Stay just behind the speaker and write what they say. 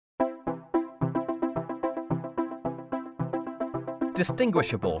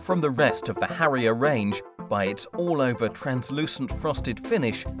Distinguishable from the rest of the Harrier range by its all-over translucent frosted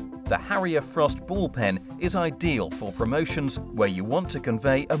finish, the Harrier Frost ball pen is ideal for promotions where you want to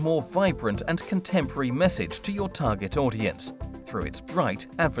convey a more vibrant and contemporary message to your target audience through its bright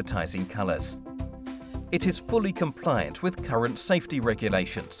advertising colours. It is fully compliant with current safety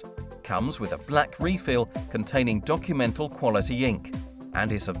regulations, comes with a black refill containing documental quality ink,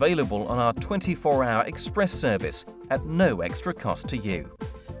 and is available on our 24-hour express service at no extra cost to you.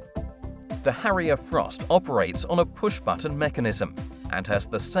 The Harrier Frost operates on a push-button mechanism and has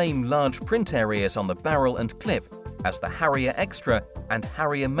the same large print areas on the barrel and clip as the Harrier Extra and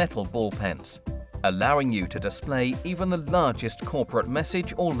Harrier Metal ball pens, allowing you to display even the largest corporate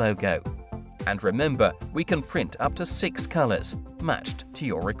message or logo. And remember, we can print up to 6 colours, matched to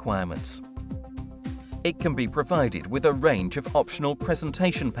your requirements. It can be provided with a range of optional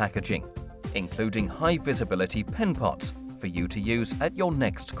presentation packaging, including high-visibility pen pots for you to use at your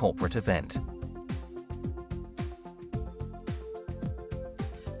next corporate event.